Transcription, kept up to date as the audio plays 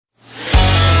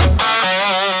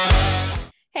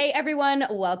Hey everyone,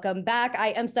 welcome back.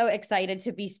 I am so excited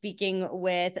to be speaking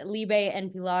with Libe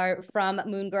and Pilar from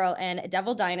Girl and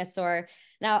Devil Dinosaur.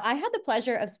 Now, I had the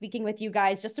pleasure of speaking with you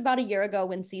guys just about a year ago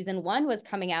when season 1 was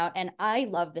coming out, and I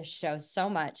love this show so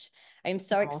much. I'm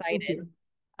so Oh, thank excited.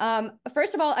 you.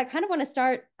 First of all, I kind of want to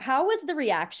start. How was the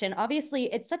reaction?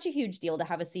 Obviously, it's such a huge deal to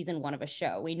have a season 1 of a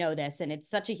show. We know this, and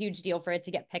it's such a huge deal for it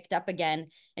to get picked up again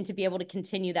and to be able to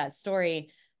continue that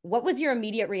story. What was your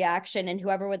immediate reaction? And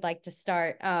whoever would like to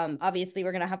start, obviously,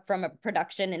 we're going to have from a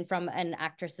production and from an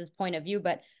actress's point of view,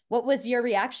 but what was your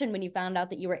reaction when you found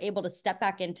out that you were able to step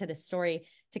back into the story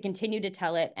to continue to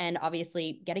tell it and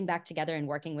obviously getting back together and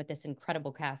working with this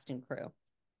incredible cast and crew?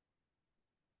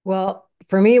 Well,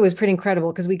 for me, it was pretty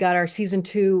incredible because we got our season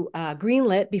two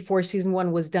greenlit before season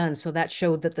one was done. So that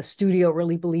showed that the studio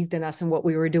really believed in us and what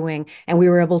we were doing. And we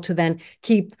were able to then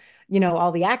keep,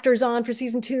 all the actors on for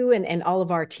season two and all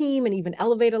of our team and even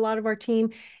elevate a lot of our team.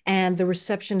 And the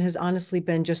reception has honestly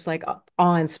been just like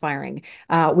awe-inspiring.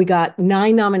 We got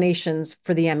 9 nominations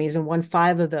for the Emmys and won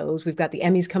 5 of those. We've got the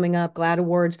Emmys coming up, GLAAD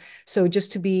Awards. So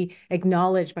just to be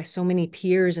acknowledged by so many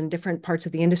peers in different parts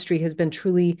of the industry has been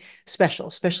truly special,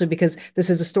 especially because this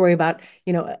is a story about,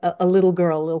 a little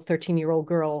girl, a little 13-year-old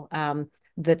girl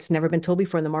that's never been told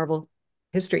before in the Marvel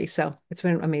history. So it's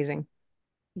been amazing.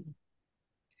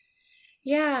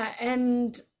 Yeah,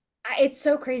 and it's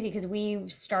so crazy because we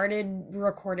started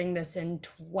recording this in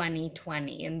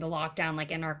 2020 in the lockdown,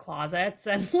 like in our closets,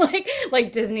 and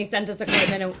like Disney sent us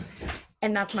equipment,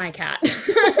 and that's my cat. He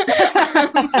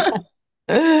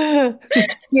Crying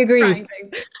agrees. things.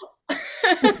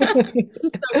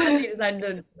 So glad she decided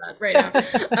to do that right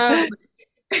now.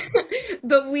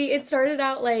 But it started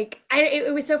out like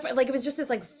it was so fun. Like it was just this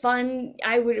like fun.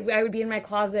 I would be in my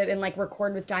closet and like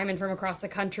record with Diamond from across the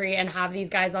country and have these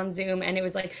guys on Zoom, and it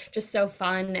was like just so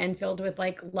fun and filled with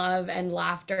like love and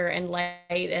laughter and light,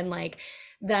 and like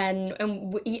then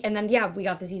yeah, we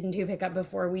got the season 2 pickup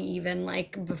before we even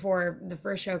like before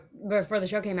the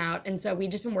show came out, and so we'd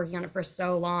just been working on it for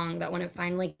so long that when it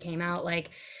finally came out, like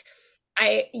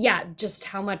yeah, just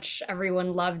how much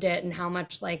everyone loved it and how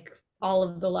much like all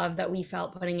of the love that we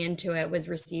felt putting into it was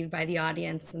received by the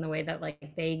audience, and the way that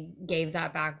like they gave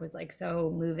that back was like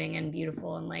so moving and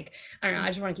beautiful, and like I don't know, I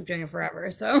just want to keep doing it forever.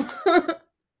 So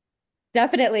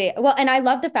Definitely. Well, and I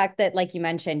love the fact that, like you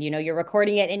mentioned, you're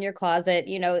recording it in your closet,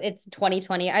 it's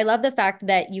 2020. I love the fact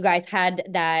that you guys had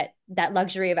that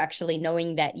luxury of actually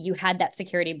knowing that you had that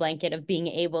security blanket of being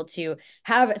able to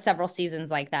have several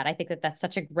seasons like that. I think that that's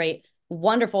such a great,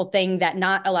 wonderful thing that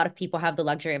not a lot of people have the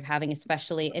luxury of having,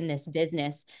 especially in this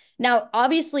business. Now,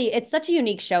 obviously, it's such a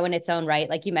unique show in its own right.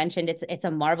 Like you mentioned, it's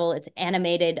a Marvel, it's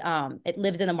animated, it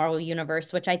lives in the Marvel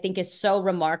universe, which I think is so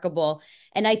remarkable.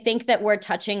 And I think that we're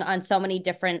touching on so many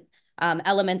different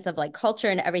elements of like culture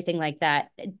and everything like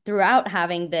that throughout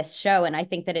having this show. And I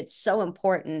think that it's so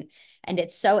important and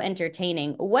it's so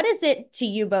entertaining. What is it to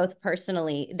you both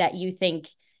personally that you think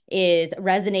is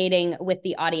resonating with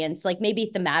the audience, like maybe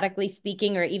thematically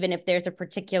speaking, or even if there's a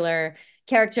particular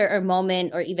character or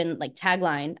moment or even like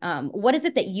tagline? What is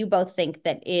it that you both think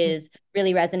that is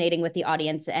really resonating with the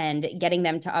audience and getting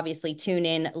them to obviously tune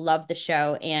in, love the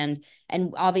show, and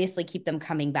obviously keep them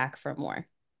coming back for more?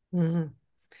 Mhm.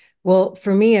 Well,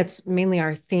 for me, it's mainly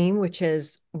our theme, which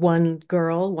is one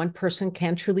girl, one person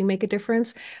can truly make a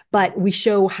difference, but we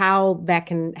show how that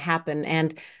can happen.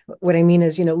 And what I mean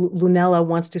is, Lunella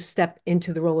wants to step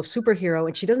into the role of superhero,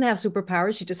 and she doesn't have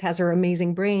superpowers. She just has her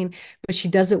amazing brain, but she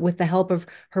does it with the help of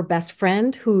her best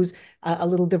friend, who's a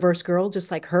little diverse girl,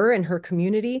 just like her and her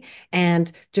community.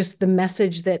 And just the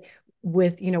message that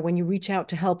with, when you reach out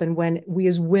to help, and when we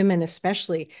as women,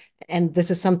 especially, and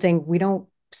this is something we don't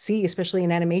see, especially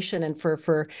in animation and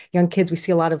for young kids, we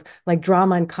see a lot of like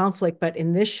drama and conflict, but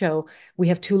in this show we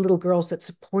have 2 little girls that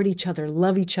support each other,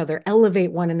 love each other,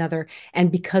 elevate one another, and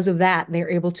because of that they're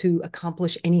able to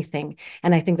accomplish anything.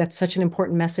 And I think that's such an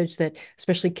important message that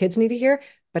especially kids need to hear,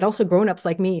 but also grown-ups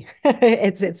like me.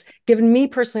 It's given me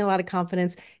personally a lot of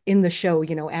confidence in the show,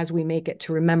 as we make it,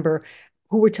 to remember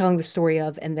who we're telling the story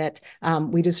of, and that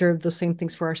we deserve those same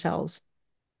things for ourselves.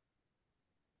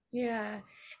 yeah.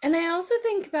 And I also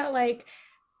think that like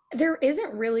there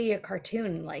isn't really a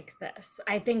cartoon like this.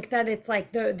 I think that it's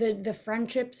like the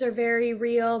friendships are very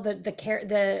real.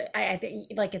 I think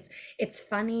like it's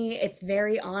funny, it's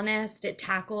very honest, it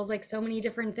tackles like so many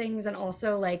different things, and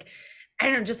also like I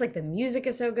don't know, just like the music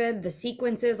is so good, the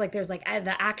sequences, like there's like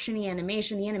the actiony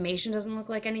animation. The animation doesn't look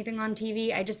like anything on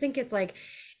TV. I just think it's like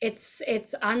it's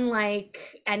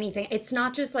unlike anything. It's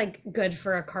not just like good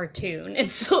for a cartoon.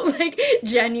 It's like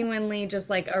genuinely just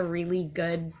like a really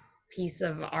good piece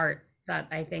of art. that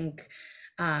I think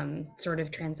sort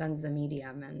of transcends the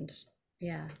medium. And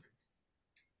yeah.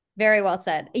 Very well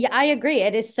said. Yeah, I agree.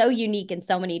 It is so unique in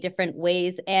so many different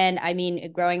ways. And I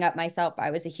mean, growing up myself,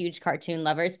 I was a huge cartoon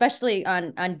lover, especially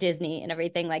on Disney and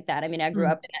everything like that. I mean, I grew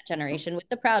up in that generation with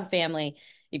the Proud Family,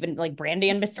 even like Brandy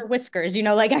and Mr. Whiskers, you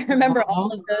know, like I remember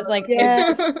all of those like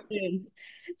Yes. cartoons.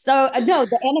 So no,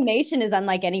 the animation is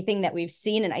unlike anything that we've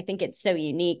seen, and I think it's so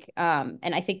unique. And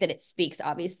I think that it speaks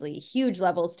obviously huge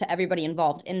levels to everybody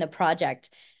involved in the project.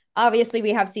 Obviously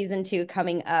we have season 2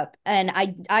 coming up, and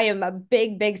I am a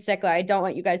big stickler. I don't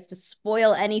want you guys to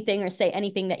spoil anything or say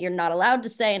anything that you're not allowed to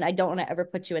say, and I don't want to ever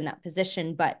put you in that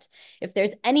position. But if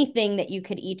there's anything that you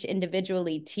could each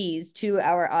individually tease to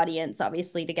our audience,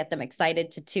 obviously to get them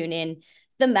excited to tune in,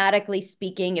 thematically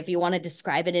speaking, if you want to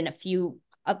describe it in a few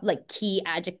like key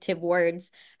adjective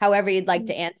words, however you'd like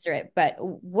to answer it, but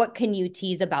what can you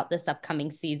tease about this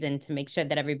upcoming season to make sure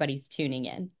that everybody's tuning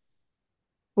in?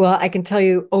 Well, I can tell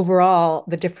you overall,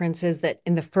 the difference is that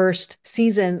in the first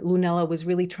season, Lunella was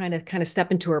really trying to kind of step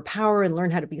into her power and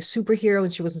learn how to be a superhero,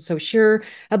 and she wasn't so sure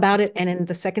about it. And in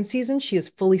the second season, she has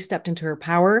fully stepped into her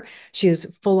power. She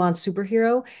is full on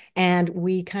superhero. And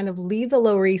we kind of leave the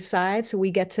Lower East Side. So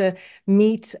we get to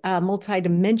meet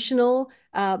multidimensional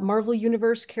Marvel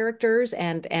Universe characters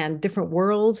and different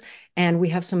worlds. And we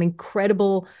have some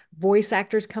incredible voice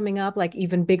actors coming up, like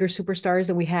even bigger superstars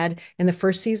than we had in the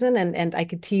first season. And I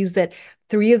could tease that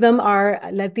 3 of them are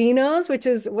Latinos, which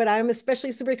is what I'm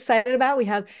especially super excited about. We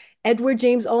have Edward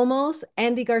James Olmos,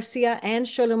 Andy Garcia, and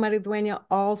Xolo Maridueña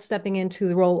all stepping into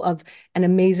the role of an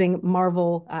amazing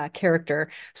Marvel character.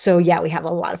 So yeah, we have a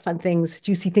lot of fun things,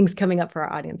 juicy things coming up for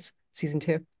our audience, season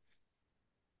 2.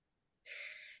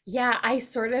 Yeah, I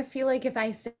sort of feel like if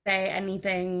I say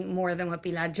anything more than what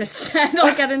Pilar just said,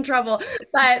 I'll get in trouble.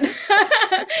 But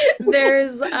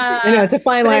there's I know it's a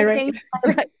fine line, right?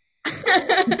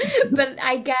 but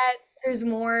I get there's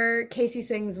more. Casey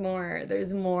sings more.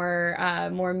 There's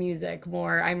more music,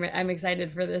 more. I'm excited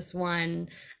for this one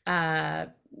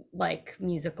like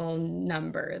musical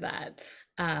number that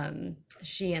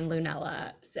she and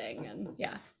Lunella sing. And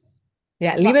yeah.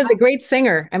 Yeah, Libe is a great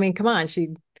singer. I mean, come on, she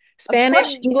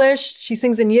Spanish, English, she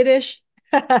sings in Yiddish.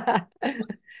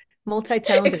 Multi-talented.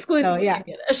 So Exclusively yeah.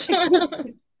 in Yiddish.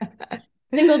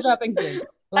 Single dropping soon.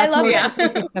 Lots more Yeah.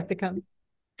 stuff to come.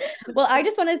 Well, I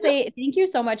just want to say thank you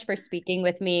so much for speaking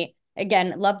with me.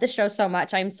 Again, love the show so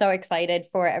much. I'm so excited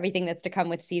for everything that's to come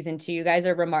with season 2. You guys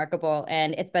are remarkable,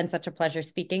 and it's been such a pleasure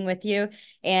speaking with you.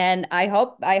 And I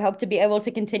hope to be able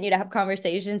to continue to have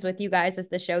conversations with you guys as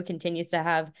the show continues to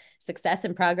have success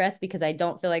and progress, because I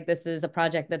don't feel like this is a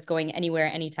project that's going anywhere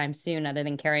anytime soon other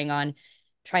than carrying on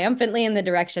triumphantly in the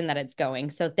direction that it's going.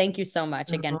 So thank you so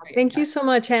much again. Thank you so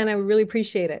much, Hannah. We really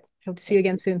appreciate it. Hope to see you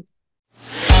again soon.